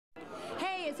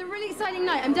It's a really exciting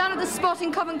night. I'm down at the Spot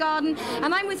in Covent Garden,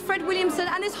 and I'm with Fred Williamson,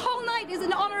 and this whole night is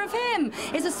in honor of him.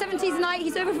 It's a 70s night.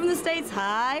 He's over from the States.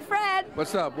 Hi, Fred.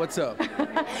 What's up? What's up?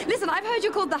 Listen, I've heard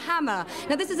you're called the Hammer.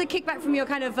 Now, this is a kickback from your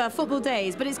kind of football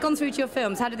days, but it's gone through to your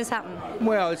films. How did this happen?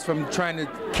 Well, it's from trying to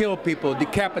kill people,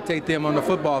 decapitate them on the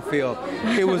football field.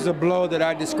 It was a blow that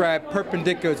I described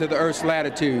perpendicular to the Earth's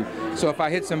latitude. So if I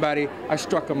hit somebody, I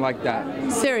struck them like that.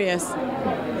 Serious?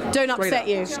 Don't upset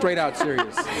you. Straight out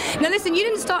serious. Now listen, you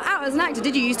didn't start out as an actor,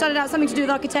 did you? You started out something to do with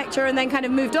architecture and then kind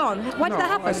of moved on. Why did that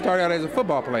happen? I started out as a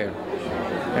football player.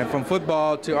 And from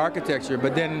football to architecture.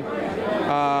 But then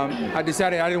I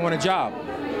decided I didn't want a job.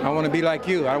 I want to be like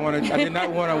you. I did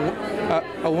not want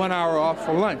a 1 hour off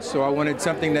for lunch. So I wanted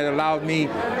something that allowed me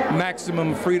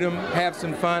maximum freedom, have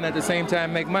some fun, at the same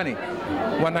time make money.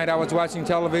 One night I was watching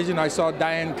television. I saw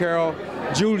Diane Carroll,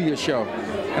 Julia show.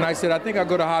 And I said, I think I'll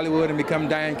go to Hollywood and become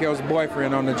Diane Carroll's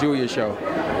boyfriend on the Julia show.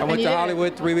 I went to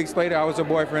Hollywood. 3 weeks later, I was her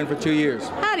boyfriend for 2 years.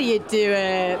 How do you do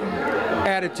it?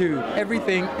 Attitude.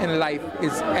 Everything in life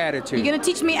is attitude. You gonna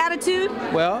teach me attitude?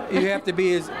 Well, you have to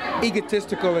be as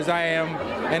egotistical as I am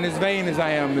and as vain as I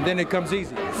am, and then it comes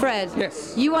easy. Fred,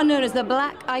 yes. You are known as the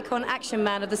black icon action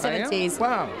man of the 70s.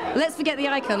 Wow. Let's forget the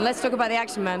icon. Let's talk about the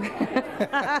action man.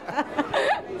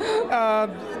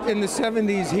 In the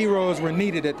 70s, heroes were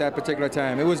needed at that particular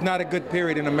time. It was not a good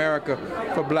period in America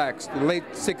for blacks. The late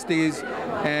 60s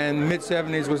and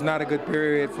mid-70s was not a good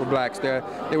period for blacks.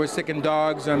 They were sicking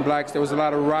dogs on blacks. There was a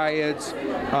lot of riots.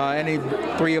 Any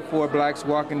 3 or 4 blacks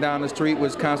walking down the street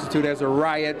was constituted as a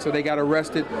riot, so they got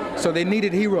arrested. So they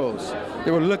needed heroes.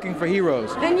 They were looking for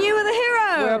heroes. And you were the hero!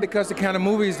 Well, because the kind of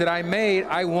movies that I made,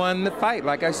 I won the fight.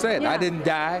 Like I said, I didn't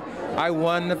die. I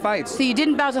won the fights. So you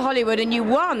didn't bow to Hollywood and you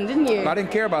won, didn't you? I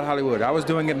didn't care about Hollywood. I was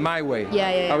doing it my way.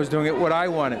 Yeah. I was doing it what I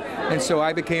wanted. And so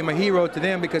I became a hero to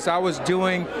them because I was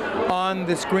doing on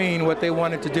the screen what they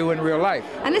wanted to do in real life.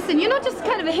 And listen, you're not just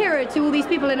kind of a hero to all these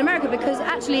people in America, because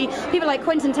actually people like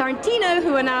Quentin Tarantino,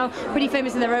 who are now pretty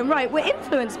famous in their own right, were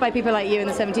influenced by people like you in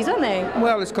the 70s, aren't they?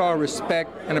 Well, it's called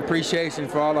respect and appreciation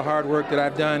for all the hard work that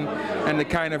I've done and the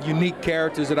kind of unique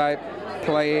characters that I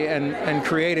play and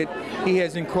created. He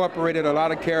has incorporated a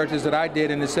lot of characters that I did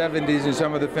in the 70s in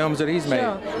some of the films that he's made.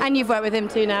 Sure. And you've worked with him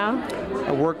too now.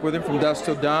 I worked with him from dusk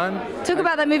till dawn. Talk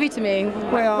about that movie to me.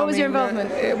 Well, what was your involvement?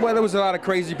 Well, there was a lot of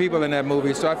crazy people in that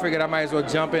movie, so I figured I might as well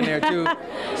jump in there too.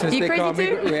 Since you they crazy call me,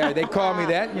 too? yeah, they call me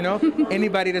that. You know,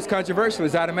 anybody that's controversial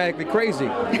is automatically crazy.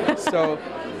 So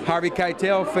Harvey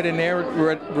Keitel fit in there.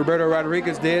 Roberto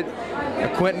Rodriguez did.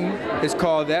 Quentin is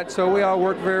called that. So we all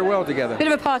worked very well together. Bit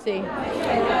of a party.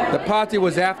 The party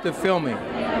was after filming.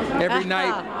 Every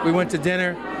night we went to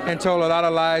dinner and told a lot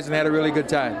of lies and had a really good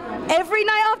time. Every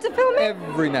night after filming?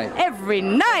 Every night. Every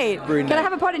night? Every night. Can I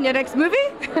have a part in your next movie?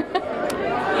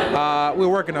 We're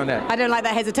working on that. I don't like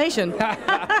that hesitation.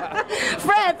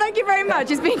 Fred, thank you very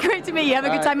much. It's been great to meet you. Have a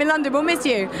good time in London. We'll miss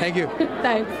you. Thank you.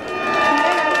 Thanks.